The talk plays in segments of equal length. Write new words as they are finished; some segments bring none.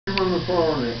on the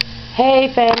phone.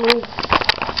 Hey family,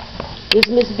 this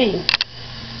is Miss B,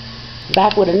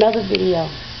 back with another video.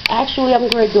 Actually, I'm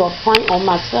going to do a prank on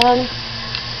my son,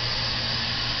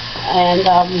 and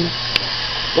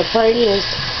the prank is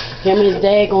him and his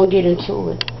dad going to get into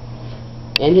it,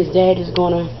 and his dad is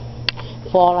going to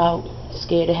fall out,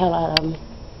 scare the hell out of him.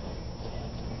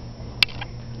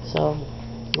 So,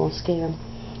 I'm going to scare him.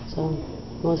 So,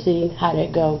 I'm going to see how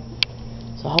that go.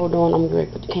 So hold on, I'm going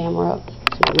to put the camera up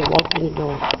so we can walk in the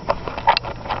door.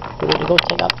 We're going to go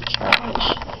take out the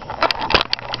trash.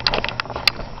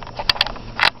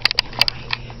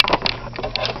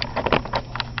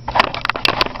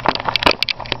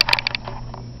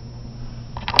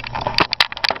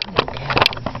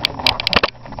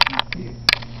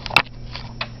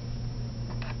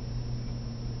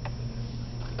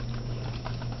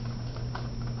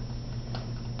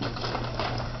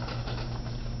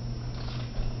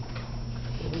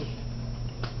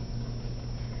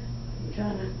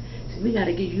 We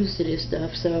gotta get used to this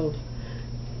stuff, so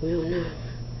we don't know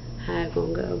how it's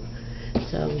gonna go.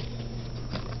 So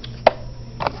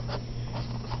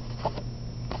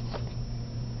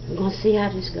we're gonna see how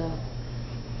this goes.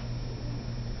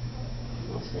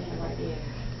 I'm gonna stand right there.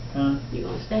 Huh? You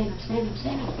gonna stand up, stand up,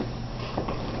 stand up.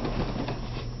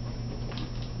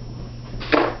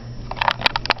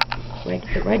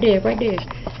 Right there, right there.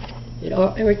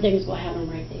 Everything's gonna happen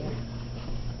right there.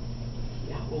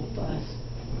 Y'all won't fuss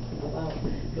about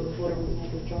looking for the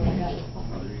remote control. I got it.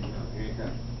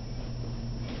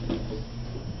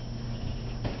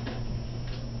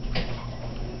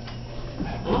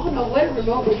 I don't know where the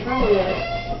remote control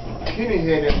is. Kenny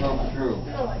had that remote control.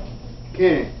 No, I didn't.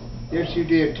 Kenny, yes you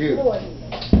did too. No, I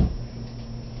didn't.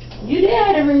 You did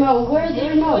have the remote. Where's the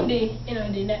remote? I did, and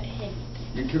I did not have it.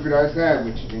 You took it outside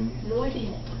with you, didn't you? No, I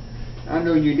didn't. I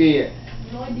know you did.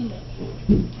 No, I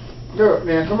didn't. Look,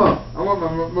 now come on. I want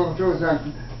my remote control so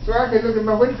I can look at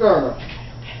my what you call it.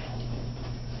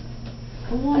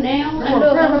 Come on now. Come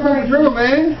on, grab my remote control,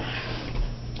 man.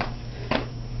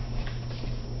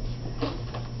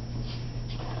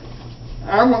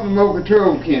 I want remote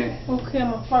control, Kenny. Okay,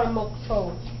 I'm gonna find remote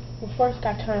control. Well, first,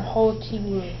 I turn the whole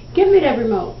TV on. Give me that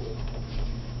remote.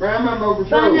 Find my remote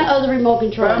control. Find that other remote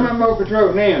control. Find my remote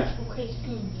control now. Okay,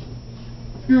 excuse me.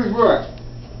 Excuse what?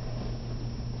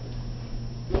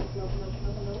 No.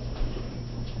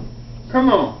 Come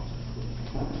on.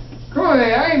 Come on,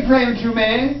 man. I ain't playing with you,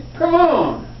 man. Come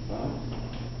on.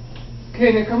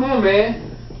 Kenny, come on, man.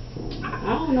 I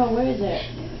don't know where is that.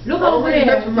 Look Always over there.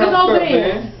 messing with Look my over stuff,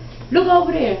 there. man. Look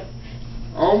over there.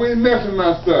 Always messing with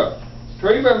my stuff. So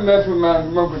you better mess with my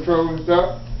remote control and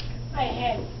stuff. I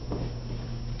had it.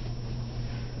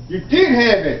 You did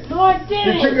have it. No, I You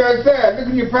didn't. took it outside. Look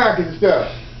in your pockets and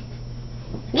stuff.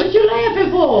 What you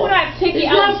laughing for? Why would I take it's it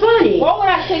not outside? funny. Why would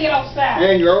I take it outside?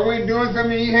 And you're always doing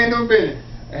something you had no business.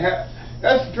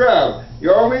 That's the trouble.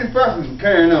 You're always fussing and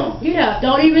carrying on. Get up.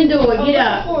 Don't even do it. Get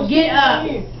up. Get up.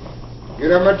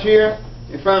 Get out my chair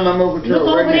and find my remote control.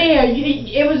 Look right over now.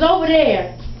 there. It was over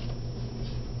there.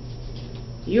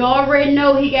 You already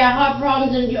know he got heart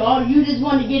problems, and you just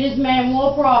want to get this man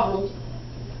more problems.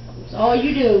 That's all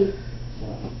you do.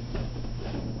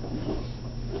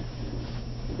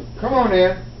 Come on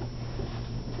there.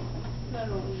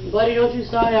 Buddy, don't you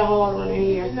start that hard one in It's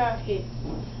here. not hit.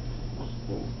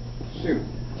 Shoot.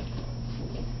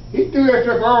 He do that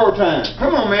stuff all the time.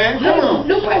 Come on, man. Come on.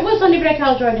 Look right. What's under that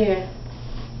couch right there?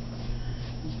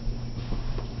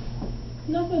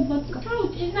 Nothing but the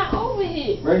truth. It's not over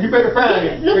here. Well, you better find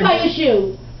it. Look by your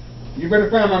shoe. You better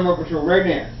find my remote control right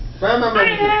now. Find my remote I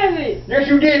control. have it. Yes,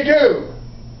 you did too.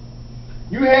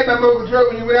 You had my remote control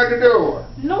when you went out the door.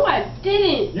 No, I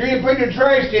didn't. You didn't put it in the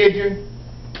trash, did you?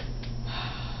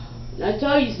 I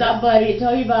told you stop, buddy. I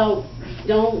told you about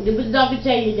don't. What the doctor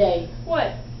tell you today?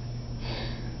 What?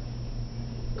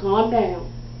 Calm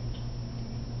down.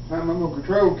 Find my remote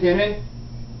control, Kenny.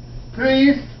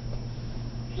 Please.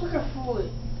 Looking for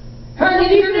it. How Look,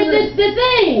 you you looking did the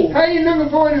thing. How you looking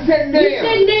for it and sitting You down?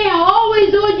 sitting down.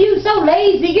 Always doing you so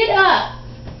lazy. Get up.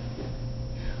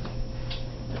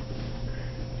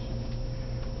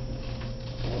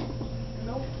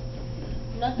 Nope.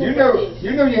 Nothing but this.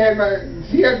 You know you had my.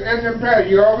 See, that's I'm proud.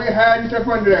 You always hiding stuff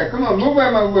under there. Come on, move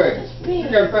out my way. That's big.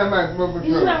 You gotta find my remote It's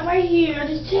control. not right here. I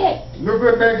just checked. Look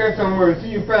right back there somewhere. See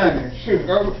you find it. Shoot.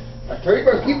 I tell you,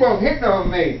 but keep on hitting on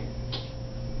me.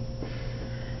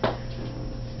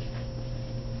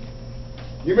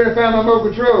 You better find my remote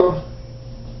control.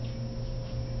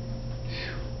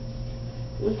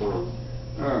 What's wrong?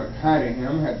 Alright, hiding here.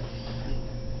 I'm gonna have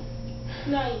to.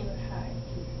 Not even high.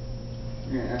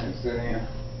 Yeah, I have to sit down.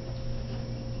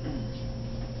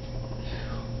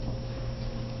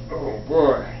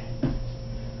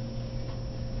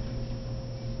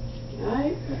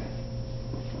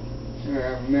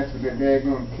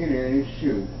 daggone Kenny in his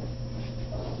shoe.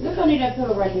 Look under that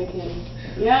pillow right there, Kenny.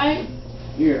 You alright?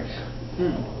 Yeah.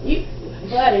 You,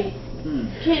 buddy.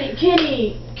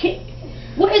 Kenny,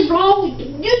 what is wrong?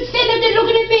 You sitting up there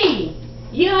looking at me.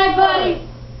 You alright, buddy?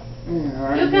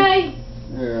 Yeah, You okay?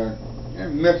 Yeah. That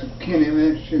mess with Kenny in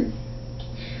his shoe.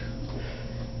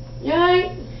 You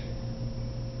alright?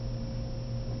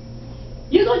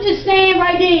 You gonna just stand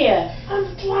right there. I'm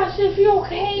trying to see if you're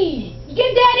okay.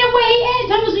 Get down there where he is.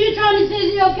 Tell me so you're trying to say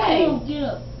is he okay. Come on, get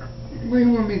up. Where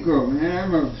you want me to go, man?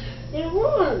 I'm In the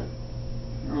room.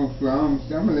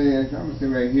 gonna sit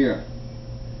right here.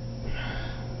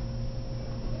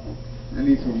 I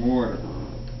need some water.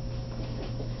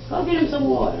 Go get him some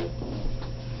water.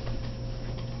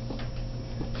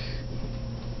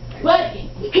 But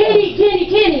Kenny.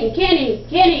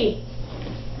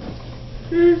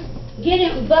 Get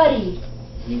him, buddy.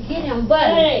 Get him,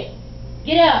 buddy. Hey.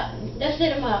 Get up. Let's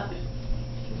sit him up.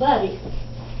 Buddy.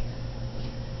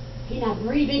 He not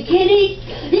breathing, Kenny.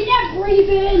 He not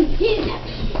breathing. He's not.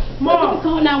 Mom.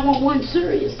 Call 911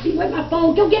 seriously. Where's my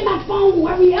phone? Go get my phone.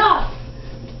 Hurry up.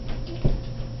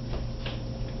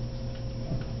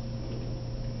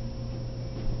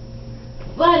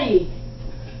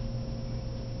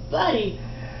 Buddy.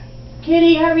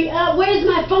 Kenny, hurry up. Where's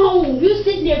my phone? You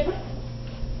sitting there.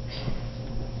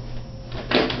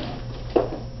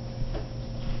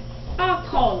 I'll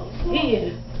call him.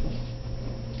 Here.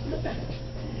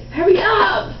 Hurry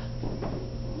up.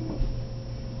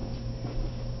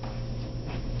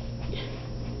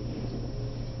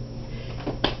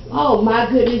 Oh my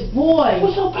goodness, boy.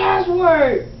 What's your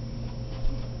password?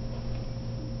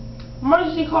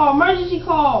 Emergency call. Emergency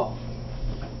call.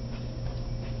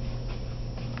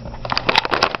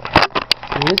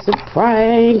 It's a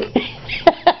prank.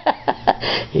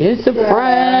 It's a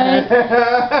prank.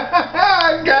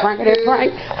 Prankity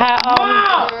prank.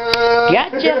 How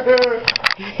gotcha.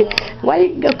 Why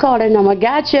you go call that number?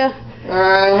 Gotcha.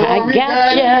 I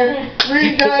gotcha.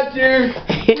 We got you.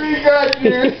 We got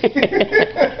you.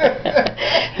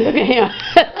 Look at him.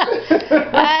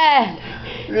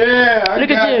 Yeah, Look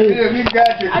at you. We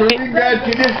got you. We got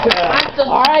you this time.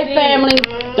 Alright, family.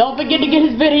 Don't forget to give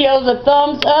his videos a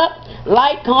thumbs up,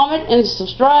 like, comment, and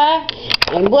subscribe.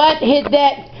 And what? Hit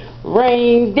that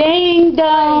ring ding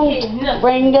dong.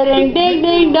 Ring a ding ding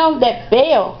ding dong. That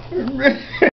bell.